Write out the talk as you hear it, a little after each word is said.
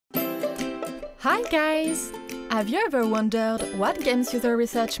Hi guys! Have you ever wondered what games user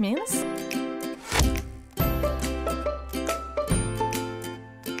research means?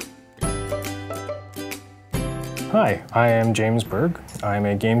 Hi, I am James Berg. I'm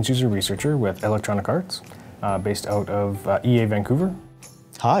a games user researcher with Electronic Arts, based out of EA Vancouver.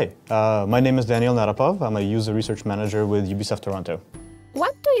 Hi, my name is Natapov. I'm a user research manager with Ubisoft Toronto.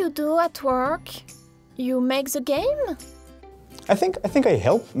 What do you do at work? You make the game? I think I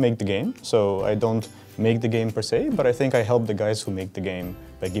help make the game, so I don't make the game per se, but I think I help the guys who make the game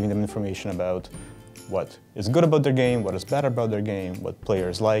by giving them information about what is good about their game, what is bad about their game, what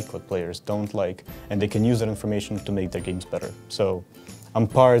players like, what players don't like, and they can use that information to make their games better. So I'm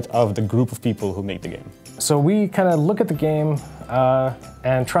part of the group of people who make the game. So we kind of look at the game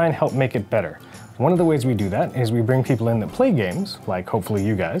and try and help make it better. One of the ways we do that is we bring people in that play games, like hopefully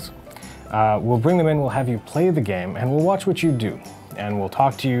you guys. We'll bring them in, we'll have you play the game, and we'll watch what you do. And we'll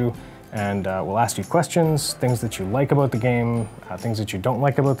talk to you, and we'll ask you questions, things that you like about the game, things that you don't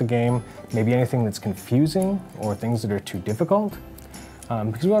like about the game, maybe anything that's confusing or things that are too difficult.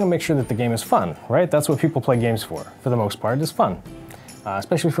 Because we want to make sure that the game is fun, right? That's what people play games for the most part, is fun.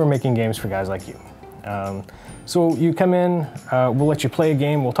 Especially if we're making games for guys like you. So you come in, we'll let you play a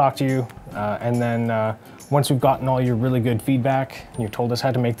game, we'll talk to you, and then once we've gotten all your really good feedback, you've told us how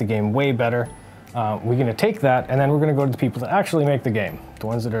to make the game way better, we're going to take that and then we're going to go to the people that actually make the game, the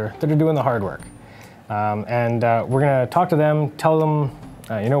ones that are doing the hard work. We're going to talk to them, tell them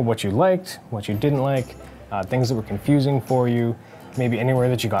you know, what you liked, what you didn't like, things that were confusing for you, maybe anywhere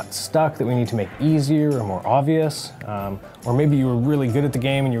that you got stuck that we need to make easier or more obvious, or maybe you were really good at the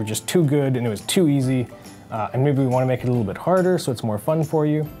game and you were just too good and it was too easy, and maybe we want to make it a little bit harder so it's more fun for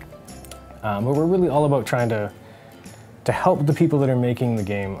you. But we're really all about trying to help the people that are making the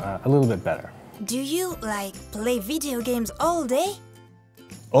game a little bit better. Do you, play video games all day?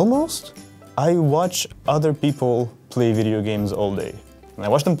 Almost. I watch other people play video games all day. And I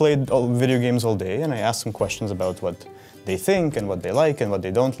watch them play video games all day, and I ask them questions about what they think and what they like and what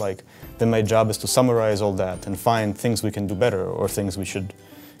they don't like. Then my job is to summarize all that and find things we can do better or things we should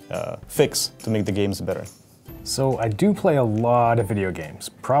fix to make the games better. So I do play a lot of video games,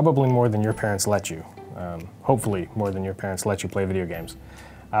 probably more than your parents let you. Hopefully more than your parents let you play video games.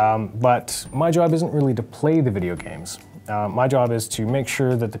 But my job isn't really to play the video games. My job is to make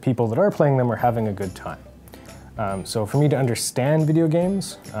sure that the people that are playing them are having a good time. So for me to understand video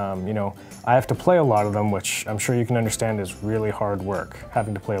games, you know, I have to play a lot of them, which I'm sure you can understand is really hard work,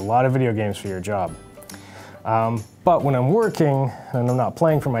 having to play a lot of video games for your job. But when I'm working and I'm not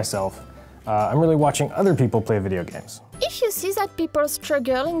playing for myself, I'm really watching other people play video games. If you see that people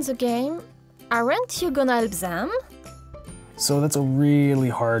struggle in the game, aren't you gonna help them? So that's a really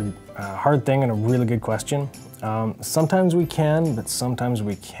hard thing and a really good question. Sometimes we can, but sometimes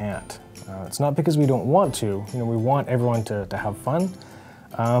we can't. It's not because we don't want to. You know, we want everyone to have fun.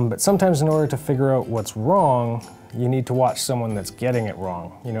 But sometimes in order to figure out what's wrong, you need to watch someone that's getting it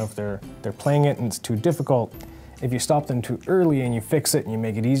wrong. You know, if they're playing it and it's too difficult, if you stop them too early and you fix it and you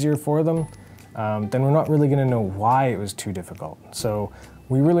make it easier for them, then we're not really going to know why it was too difficult. So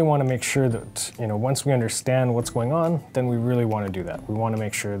we really want to make sure that, you know, once we understand what's going on, then we really want to do that. We want to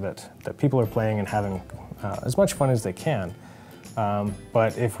make sure that people are playing and having as much fun as they can.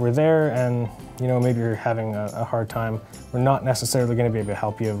 But if we're there and, you know, maybe you're having a hard time, we're not necessarily going to be able to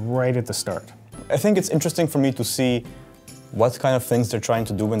help you right at the start. I think it's interesting for me to see what kind of things they're trying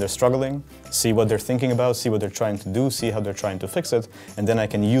to do when they're struggling, see what they're thinking about, see what they're trying to do, see how they're trying to fix it, and then I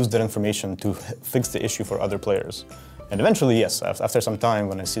can use that information to fix the issue for other players. And eventually, yes, after some time,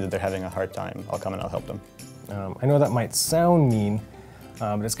 when I see that they're having a hard time, I'll come and I'll help them. I know that might sound mean,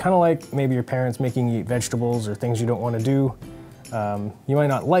 but it's kind of like maybe your parents making you eat vegetables or things you don't want to do. You might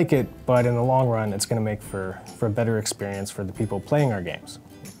not like it, but in the long run, it's going to make for a better experience for the people playing our games.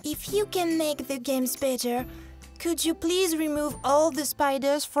 If you can make the games better, could you please remove all the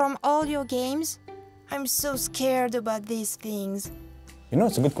spiders from all your games? I'm so scared about these things. You know,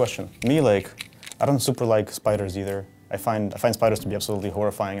 it's a good question. Me, I don't super like spiders either. I find spiders to be absolutely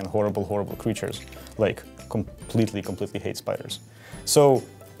horrifying and horrible, horrible creatures. Completely hate spiders. So,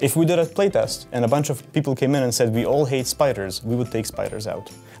 if we did a playtest and a bunch of people came in and said we all hate spiders, we would take spiders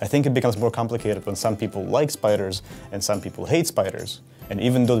out. I think it becomes more complicated when some people like spiders and some people hate spiders. And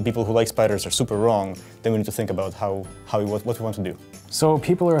even though the people who like spiders are super wrong, then we need to think about what we want to do. So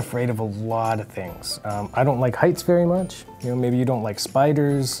people are afraid of a lot of things. I don't like heights very much. You know, maybe you don't like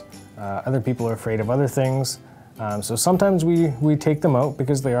spiders. Other people are afraid of other things. So sometimes we take them out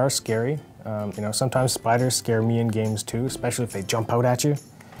because they are scary. You know, sometimes spiders scare me in games too, especially if they jump out at you.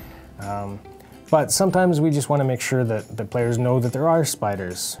 But sometimes we just want to make sure that the players know that there are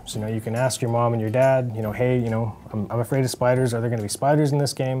spiders. So, you can ask your mom and your dad, hey, I'm afraid of spiders. Are there going to be spiders in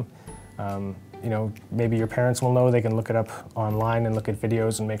this game? Maybe your parents will know. They can look it up online and look at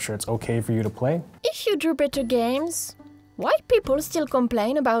videos and make sure it's okay for you to play. If you do better games, why people still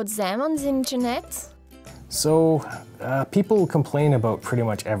complain about them on the internet? So, people complain about pretty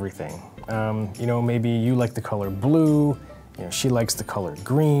much everything. Maybe you like the color blue, she likes the color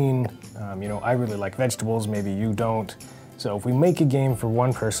green, I really like vegetables, maybe you don't. So if we make a game for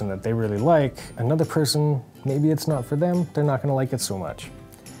one person that they really like, another person, maybe it's not for them, they're not gonna like it so much.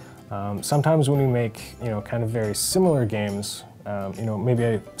 Sometimes when we make, kind of very similar games,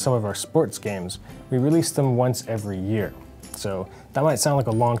 maybe some of our sports games, we release them once every year. So that might sound like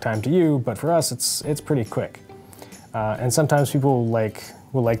a long time to you, but for us, it's pretty quick. And sometimes people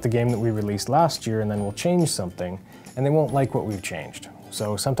will like the game that we released last year, and then we'll change something, and they won't like what we've changed.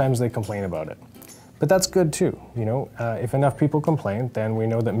 So sometimes they complain about it. But that's good too, if enough people complain, then we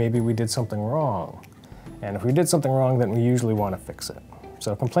know that maybe we did something wrong. And if we did something wrong, then we usually want to fix it.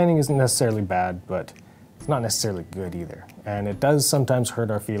 So complaining isn't necessarily bad, but it's not necessarily good either. And it does sometimes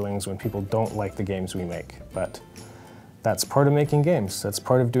hurt our feelings when people don't like the games we make, but that's part of making games. That's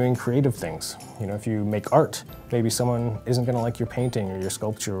part of doing creative things. If you make art, maybe someone isn't going to like your painting or your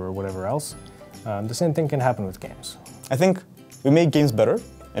sculpture or whatever else. The same thing can happen with games. I think we make games better,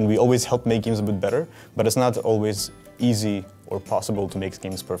 and we always help make games a bit better, but it's not always easy or possible to make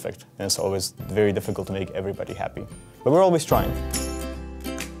games perfect, and it's always very difficult to make everybody happy. But we're always trying.